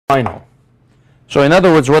final. So in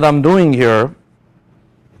other words, what I'm doing here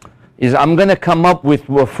is I'm going to come up with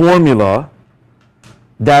a formula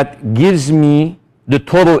that gives me the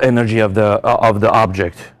total energy of the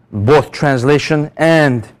object, both translation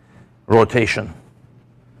and rotation.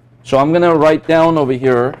 So I'm going to write down over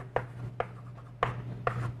here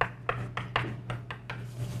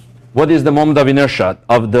what is the moment of inertia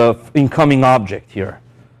of the incoming object here.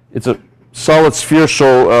 It's a solid sphere, so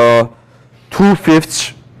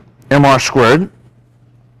 2/5 mr squared.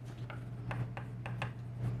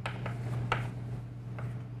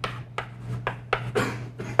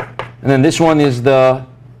 And then this one is the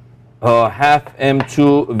half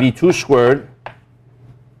m2 v2 squared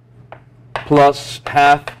plus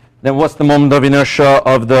half. Then what's the moment of inertia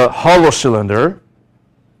of the hollow cylinder?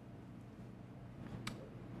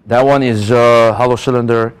 That one is hollow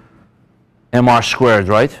cylinder mr squared,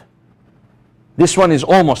 right? This one is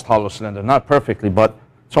almost hollow cylinder, not perfectly, but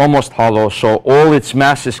it's almost hollow. So all its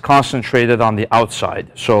mass is concentrated on the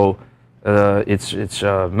outside. So its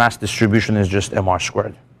mass distribution is just mr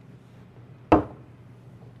squared.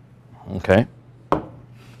 Okay.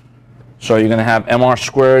 So you're going to have mr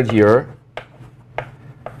squared here,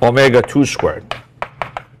 omega 2 squared.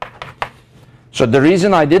 So the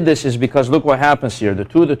reason I did this is because look what happens here. The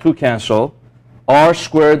 2 cancel. R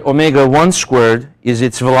squared omega 1 squared is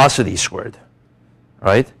its velocity squared,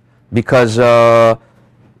 right? Because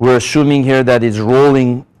we're assuming here that it's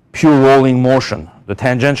rolling, pure rolling motion. The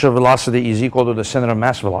tangential velocity is equal to the center of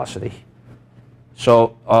mass velocity.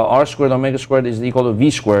 So r squared omega squared is equal to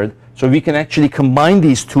v squared. So we can actually combine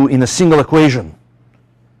these two in a single equation.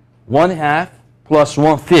 1/2 plus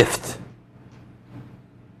 1/5.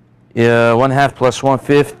 1/2 plus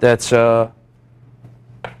 1/5, that's,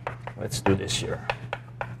 let's do this here.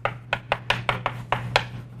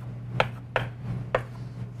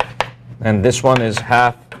 And this one is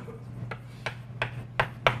half.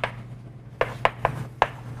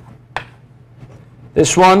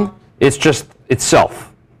 This one is just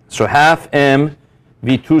itself. So half m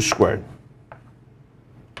v2 squared.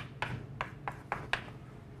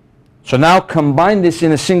 So now combine this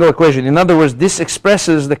in a single equation. In other words, this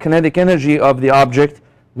expresses the kinetic energy of the object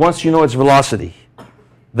once you know its velocity.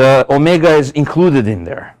 The omega is included in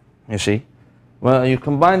there, you see. Well, you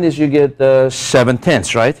combine this, you get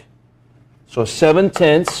 7/10, right? So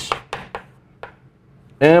 7/10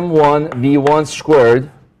 m1 v1 squared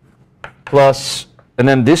plus, and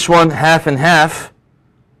then this one half and half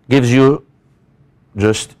gives you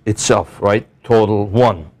just itself, right? Total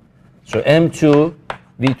 1. So m2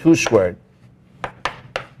 v2 squared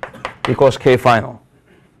equals k final.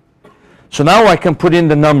 So now I can put in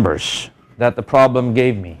the numbers that the problem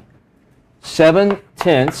gave me.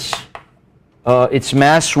 7/10, its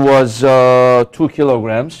mass was 2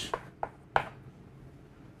 kilograms.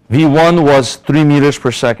 V1 was 3 meters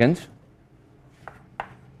per second.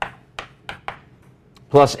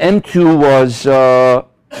 Plus M2 was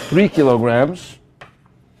 3 kilograms.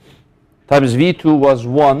 Times V2 was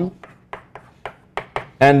 1.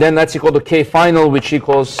 And then that's equal to K final, which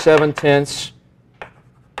equals 7/10.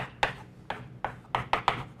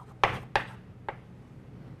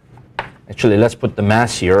 Actually, let's put the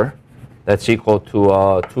mass here. That's equal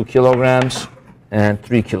to 2 kilograms and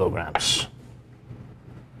 3 kilograms.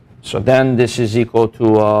 So then this is equal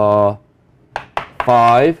to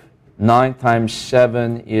 5. 9 times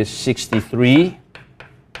 7 is 63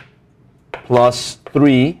 plus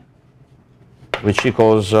 3, which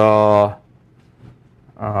equals,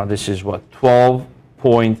 this is what,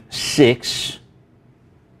 12.6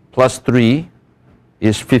 plus 3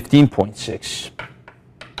 is 15.6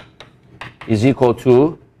 is equal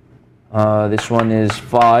to, this one is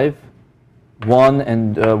 5, 1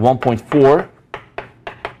 and 1.4.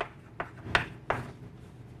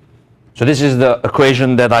 So this is the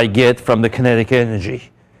equation that I get from the kinetic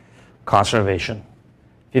energy conservation.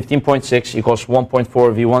 15.6 equals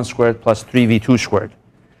 1.4 v1 squared plus 3 v2 squared.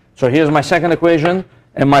 So here's my second equation,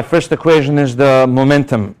 and my first equation is the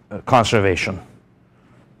momentum conservation.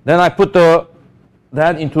 Then I put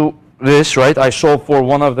that into this, right? I solve for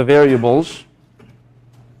one of the variables.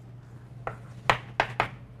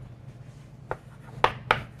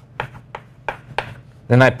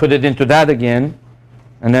 Then I put it into that again.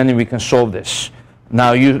 And then we can solve this.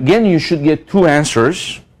 Now, you should get two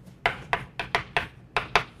answers.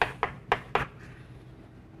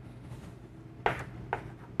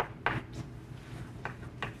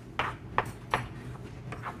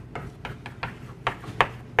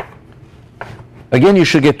 Again, you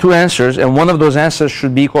should get two answers, and one of those answers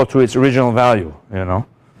should be equal to its original value, you know.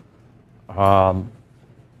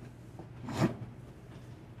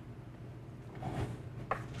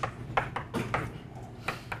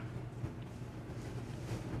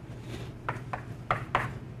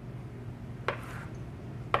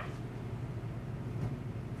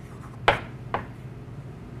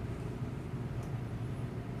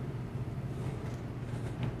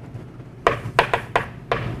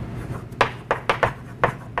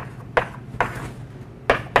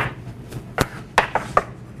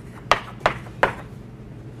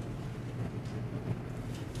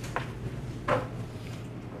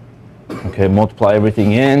 Okay, multiply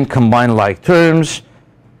everything in, combine like terms,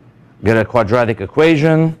 get a quadratic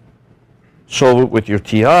equation, solve it with your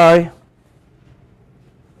TI.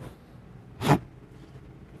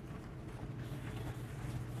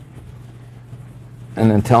 And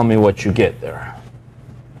then tell me what you get there.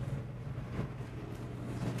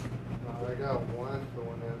 I got one for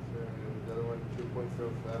one answer and the other one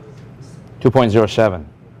 2.07. 2.07.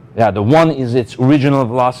 Yeah, the 1 is its original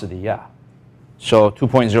velocity, yeah. So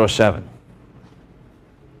 2.07.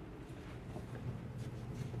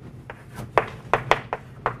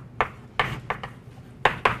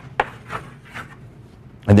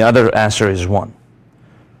 And the other answer is 1.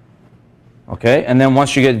 Okay, and then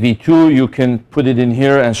once you get V2, you can put it in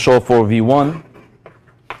here and solve for V1.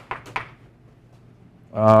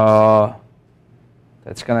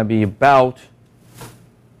 That's going to be about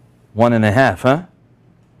 1.5, huh?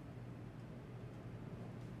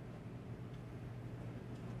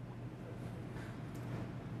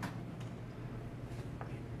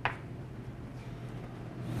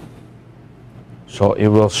 So it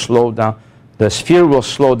will slow down. The sphere will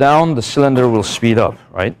slow down, the cylinder will speed up,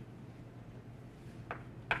 right?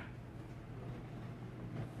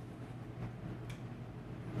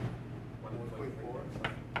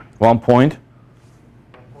 One point.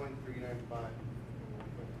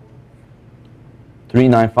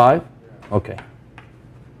 395? Okay.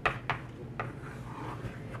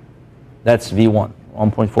 That's V1,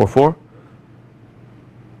 1.44.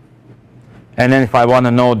 And then if I want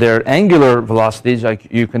to know their angular velocities,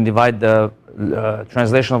 you can divide the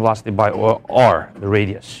translational velocity by r, the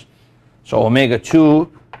radius. So omega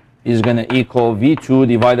 2 is going to equal V2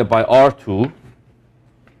 divided by R2.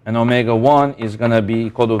 And omega 1 is going to be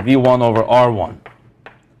equal to V1 over R1.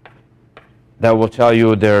 That will tell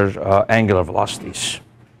you their angular velocities.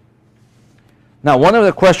 Now, one of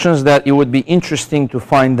the questions that it would be interesting to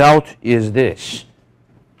find out is this.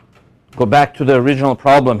 Go back to the original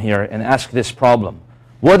problem here and ask this problem.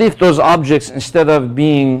 What if those objects, instead of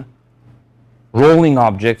being rolling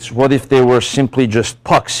objects, what if they were simply just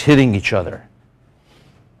pucks hitting each other?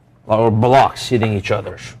 Or blocks hitting each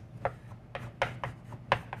other?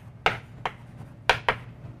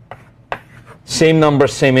 Same number,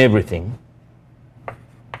 same everything.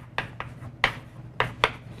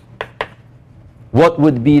 What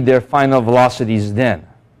would be their final velocities then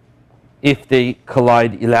if they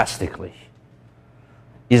collide elastically?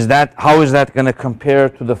 How is that going to compare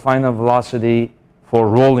to the final velocity for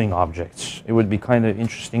rolling objects? It would be kind of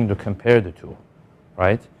interesting to compare the two,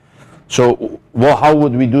 right? So how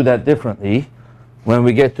would we do that differently? When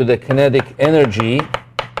we get to the kinetic energy,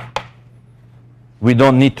 we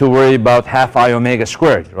don't need to worry about half I omega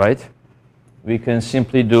squared, right? We can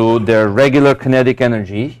simply do their regular kinetic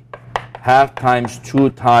energy, half times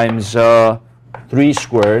 2 times 3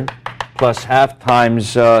 squared plus half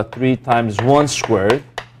times 3 times 1 squared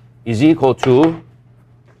is equal to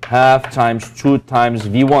half times 2 times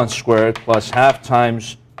V1 squared plus half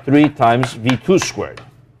times 3 times V2 squared.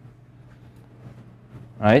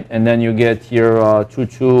 Right? And then you get here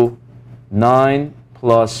 229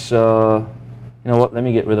 plus, you know what, let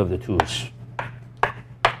me get rid of the 2's.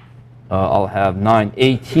 I'll have 9,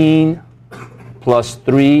 18 plus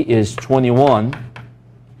 3 is 21.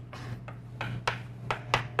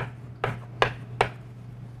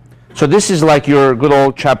 So this is like your good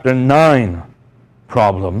old chapter 9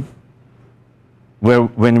 problem,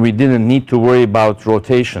 when we didn't need to worry about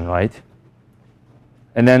rotation, right?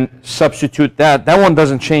 And then substitute that. That one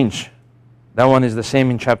doesn't change. That one is the same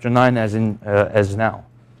in chapter 9 as now.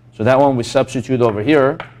 So that one we substitute over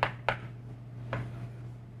here.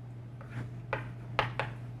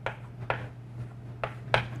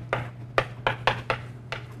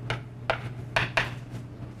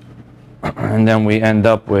 And then we end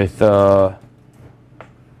up with